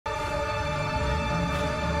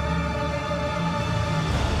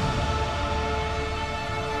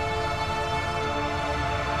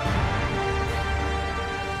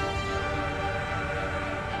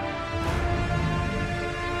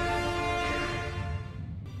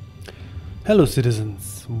Hello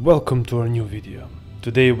citizens, welcome to our new video.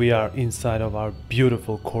 Today we are inside of our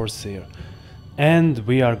beautiful Corsair and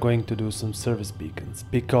we are going to do some service beacons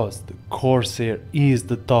because the Corsair is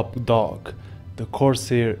the top dog. The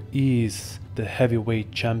Corsair is the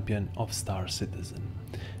heavyweight champion of Star Citizen.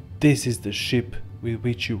 This is the ship with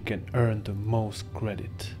which you can earn the most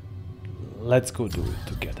credit. Let's go do it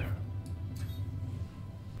together.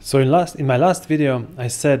 So in my last video I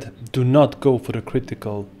said do not go for the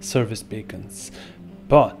critical service beacons,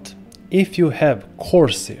 but if you have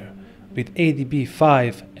Corsair with ADB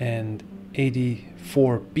 5 and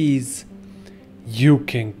 84 Bs, you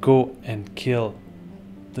can go and kill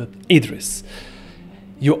the Idris.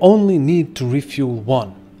 You only need to refuel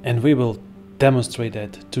one, and we will demonstrate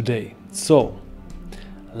that today. So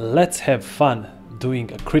let's have fun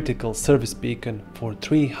doing a critical service beacon for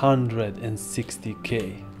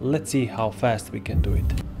 360k. Let's see how fast we can do it.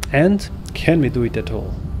 And can we do it at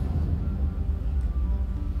all?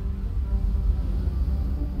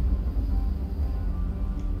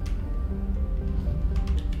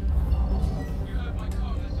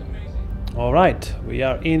 Alright, we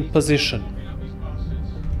are in position.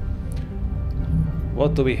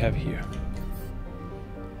 What do we have here?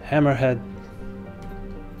 Hammerhead.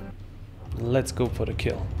 Let's go for the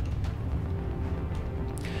kill.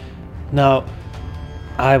 Now,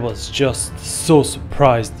 I was just so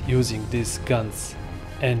surprised using these guns,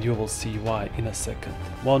 and you will see why in a second.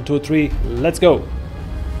 1, 2, 3, let's go!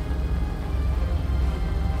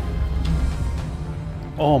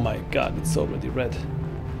 Oh my god, it's already red.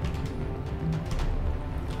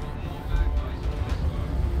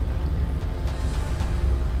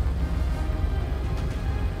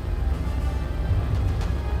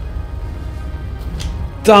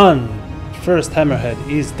 Done! First hammerhead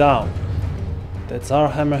is down. That's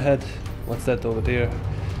our hammerhead. What's that over there?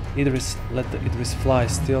 Idris, let the Idris fly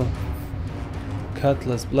still.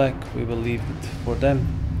 Cutlass black, we will leave it for them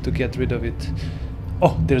to get rid of it.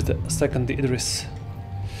 Oh, there's the second Idris.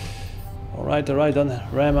 Alright, done.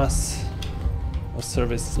 Ramas. Our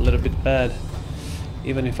service is a little bit bad,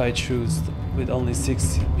 even if I choose with only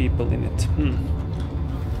 6 people in it.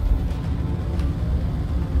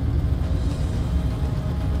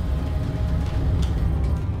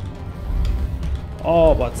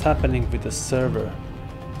 Oh, what's happening with the server?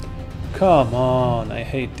 Come on, I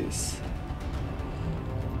hate this.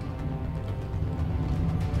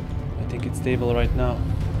 I think it's stable right now.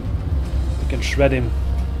 We can shred him.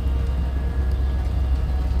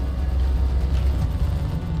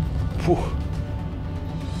 Whew.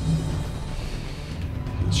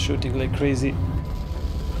 It's shooting like crazy.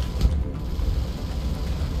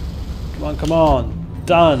 Come on.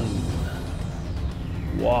 Done.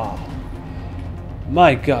 Wow.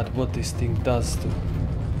 My god, what this thing does to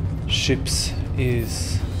ships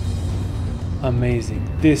is amazing.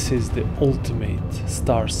 This is the ultimate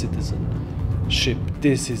Star Citizen ship.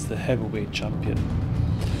 This is the heavyweight champion.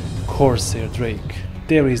 Corsair Drake.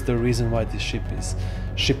 There is the reason why this ship is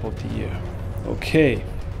ship of the year. Okay.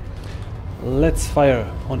 Let's fire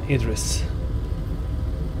on Idris.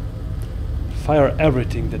 Fire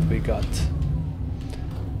everything that we got.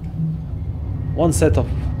 One set of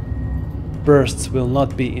bursts will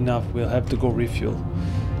not be enough, we'll have to go refuel,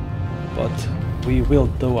 but we will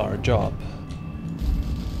do our job.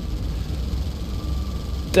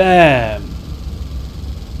 Damn!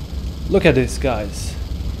 Look at this, guys.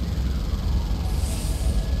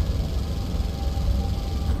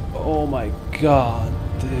 Oh my god,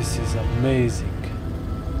 this is amazing.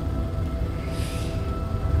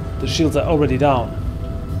 The shields are already down.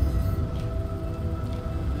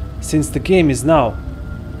 Since the game is now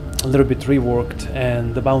a little bit reworked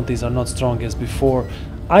and the bounties are not strong as before,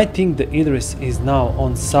 I think the Idris is now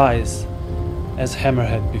on size as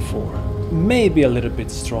Hammerhead before. Maybe a little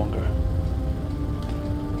bit stronger.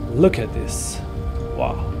 Look at this.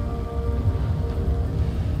 Wow.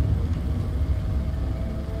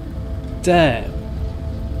 Damn.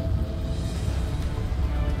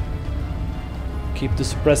 Keep the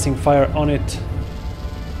suppressing fire on it.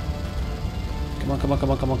 Come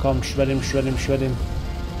on. Shred him.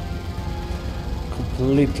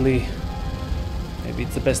 Completely. Maybe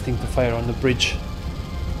it's the best thing to fire on the bridge.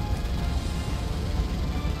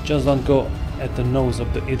 Just don't go at the nose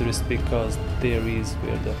of the Idris because there is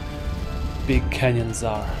where the big canyons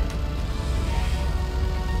are.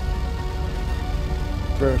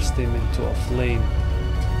 Burst him into a flame.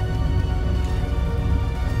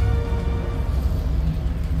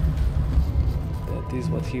 That is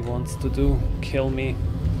what he wants to do. Kill me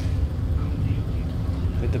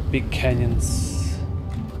with the big canyons.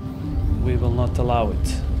 We will not allow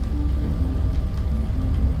it.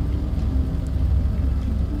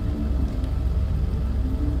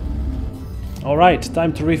 Alright,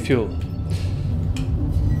 time to refuel.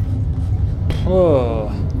 Oh,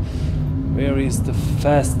 where is the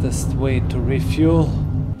fastest way to refuel?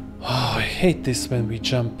 Oh, I hate this when we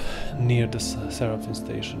jump near the Seraphim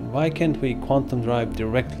station. Why can't we quantum drive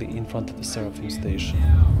directly in front of the Seraphim station?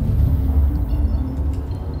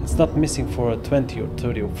 It's not missing for a 20 or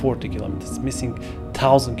 30 or 40 kilometers. It's missing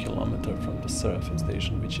 1,000 kilometers from the Seraphim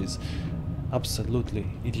station, which is absolutely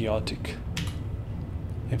idiotic.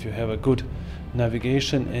 If you have a good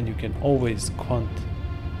navigation and you can always quant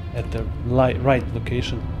at the right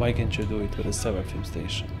location, why can't you do it with a Seraphim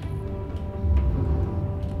station?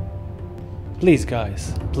 Please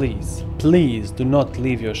guys, please do not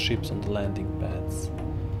leave your ships on the landing pads.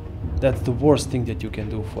 That's the worst thing that you can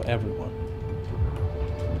do for everyone.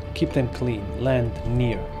 Keep them clean, land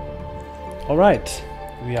near. Alright,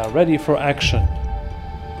 we are ready for action.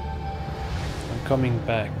 I'm coming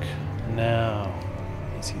back now,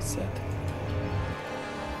 as he said.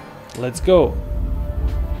 Let's go.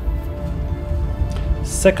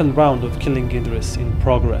 Second round of killing Idris in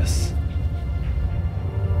progress.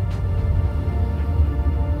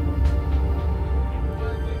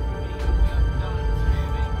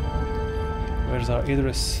 Where's our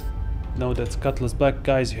Idris? No, that's Cutlass Black.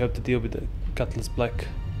 Guys, you have to deal with the Cutlass Black.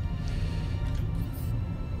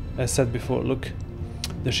 As said before, look,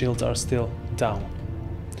 the shields are still down.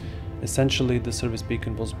 Essentially, the service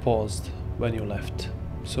beacon was paused when you left,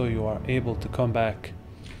 so you are able to come back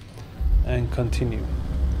and continue.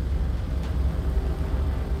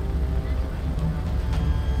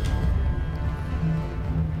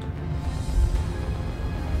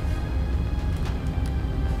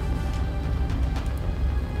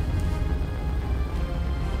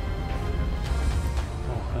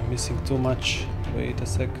 Missing too much. Wait a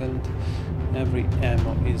second. Every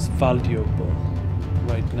ammo is valuable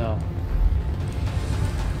right now.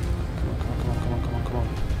 Come on.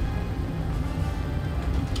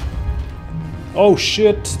 Oh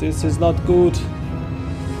shit, this is not good.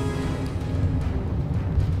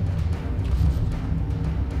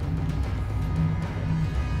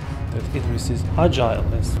 That Idris is agile.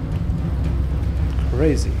 That's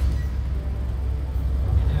crazy.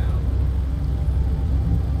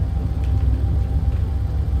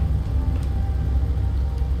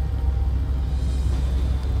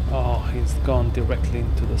 He's gone directly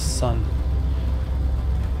into the sun,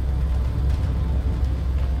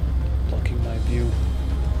 blocking my view.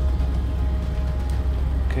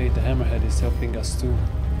 Okay, the hammerhead is helping us too.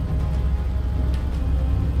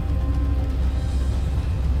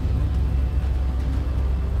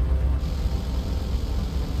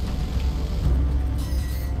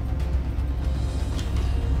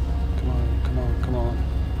 Come on.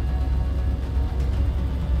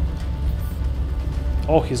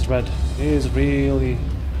 Oh, he's red. He is really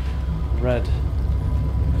red.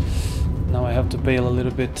 Now I have to bail a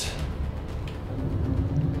little bit.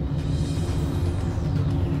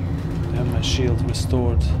 Have my shield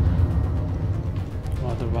restored.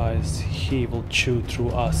 Otherwise, he will chew through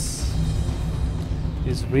us.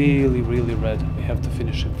 He's really red. We have to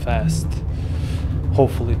finish him fast.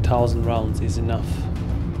 Hopefully 1,000 rounds is enough.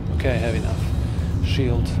 Okay, I have enough.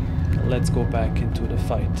 Shield. Let's go back into the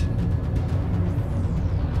fight.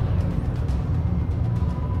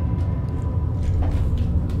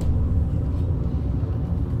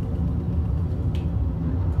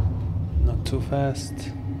 Too fast.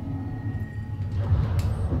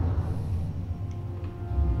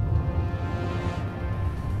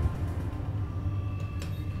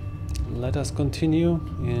 Let us continue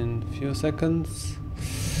in a few seconds.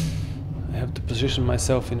 I have to position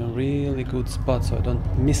myself in a really good spot so I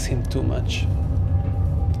don't miss him too much.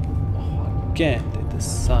 Oh, again, the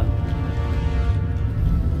sun.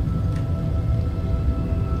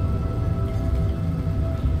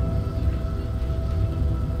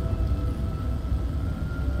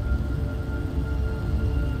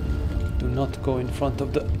 Not go in front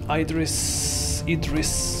of the Idris,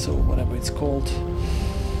 or whatever it's called.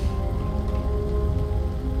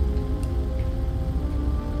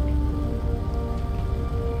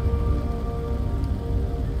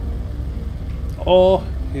 Oh,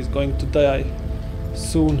 he's going to die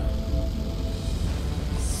soon.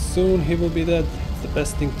 Soon he will be dead. It's the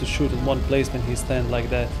best thing to shoot in one place when he stands like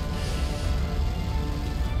that.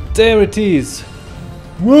 There it is.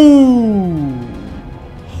 Woo!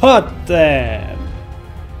 Hot damn!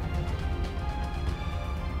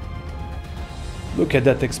 Look at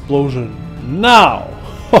that explosion now!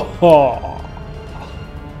 Wow!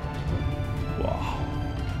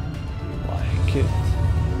 Like it.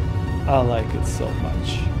 I like it so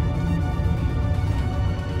much.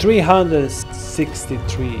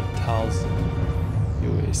 363,000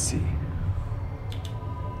 UAC.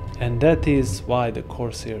 And that is why the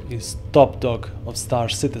Corsair is top dog of Star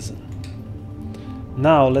Citizen.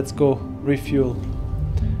 Now let's go refuel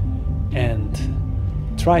and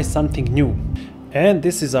try something new. And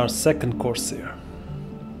this is our second Corsair.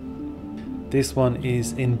 This one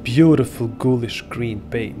is in beautiful ghoulish green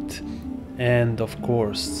paint. And of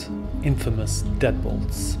course, infamous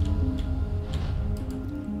deadbolts.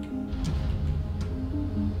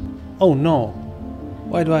 Oh no!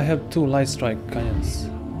 Why do I have two light strike cannons?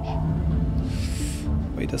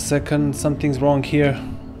 Wait a second, something's wrong here.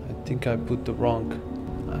 I think I put the wrong.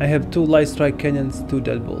 I have two light strike cannons, two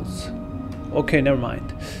deadbolts. Okay, never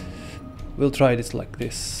mind. We'll try this like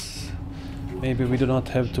this. Maybe we do not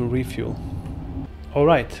have to refuel.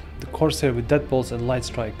 Alright, the Corsair with deadbolts and light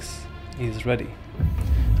strikes is ready.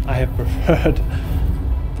 I have preferred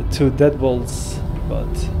the two deadbolts, but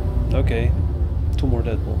okay, two more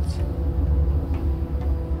deadbolts.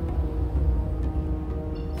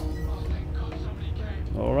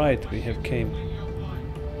 Alright, we have came.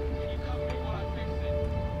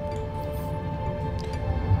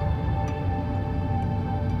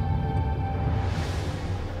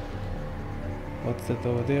 What's that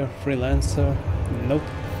over there? Freelancer? Nope.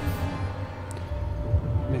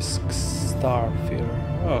 Misk Starfear.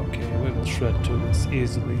 Okay, we will shred through this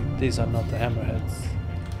easily. These are not the hammerheads.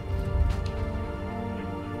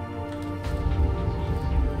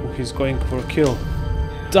 Oh, he's going for a kill.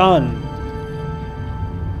 Done!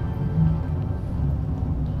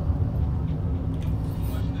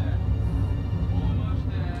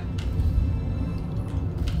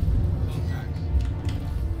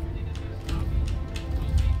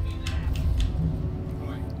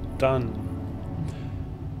 Done.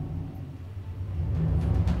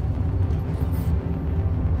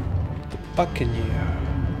 The Buccaneer,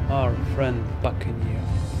 our friend Buccaneer.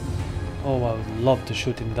 Oh, I would love to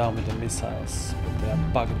shoot him down with the missiles, but they are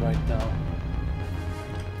bugged right now.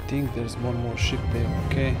 I think there's one more ship there,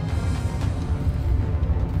 okay?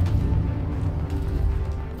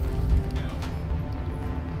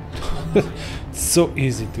 It's so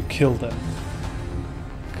easy to kill them.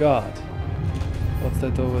 God. What's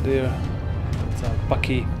that over there? That's our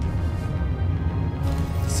Bucky.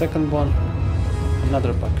 Second one.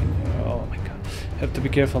 Another Buccaneer. Oh my god. Have to be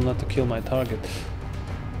careful not to kill my target.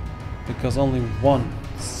 Because only one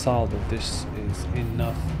salvo of this is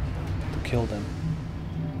enough to kill them.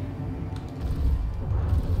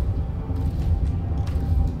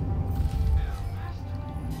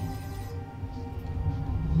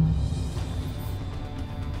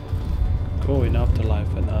 Go in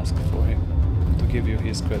Afterlife and ask for him to give you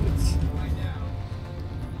his credits.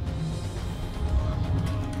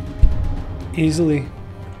 Easily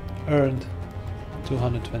earned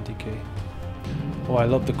 220k. Oh, I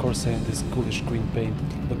love the Corsair in this ghoulish green paint.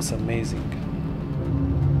 It looks amazing.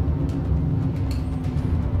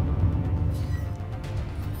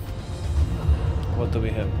 What do we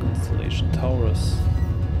have? Constellation Taurus.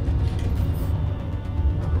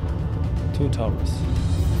 2 Taurus.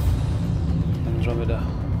 Andromeda.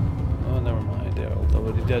 Oh, never mind. They're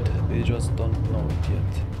already dead. They just don't know it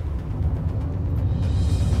yet.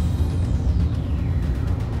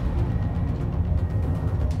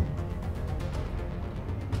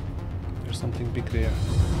 There's something big there.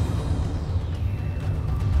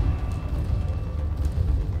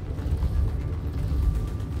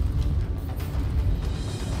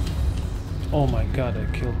 Oh my god, I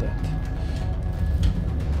killed that.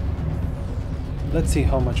 Let's see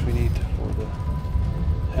how much we need for the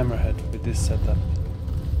hammerhead with this setup.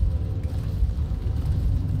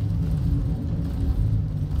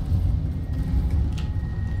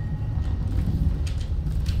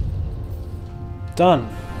 Done!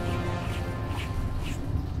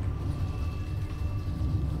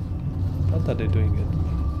 What are they doing at me?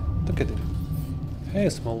 Look at it. Hey,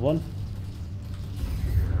 small one.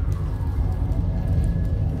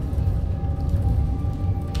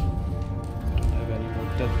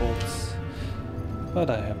 Deadbolts, but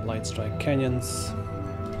I have light strike cannons,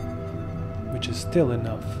 which is still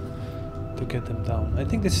enough to get them down. I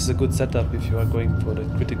think this is a good setup if you are going for the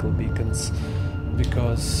critical beacons,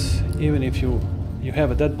 because even if you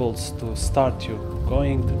have a deadbolts to start you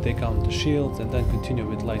going to take out the shields and then continue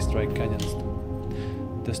with light strike cannons to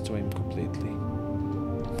destroy him completely.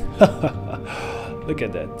 Look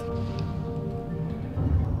at that.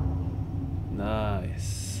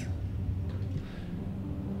 Nice.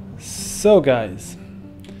 So guys,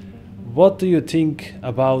 what do you think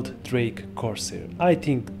about Drake Corsair? I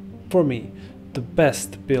think, for me, the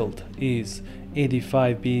best build is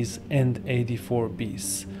 85Bs and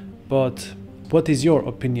 84Bs. But what is your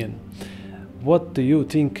opinion? What do you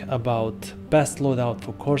think about best loadout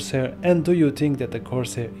for Corsair, and do you think that the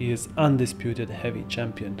Corsair is undisputed heavy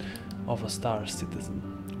champion of a Star Citizen?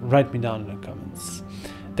 Write me down in the comments.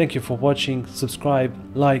 Thank you for watching, subscribe,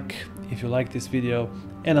 like if you like this video,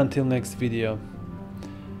 and until next video,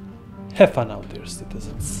 have fun out there,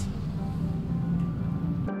 citizens.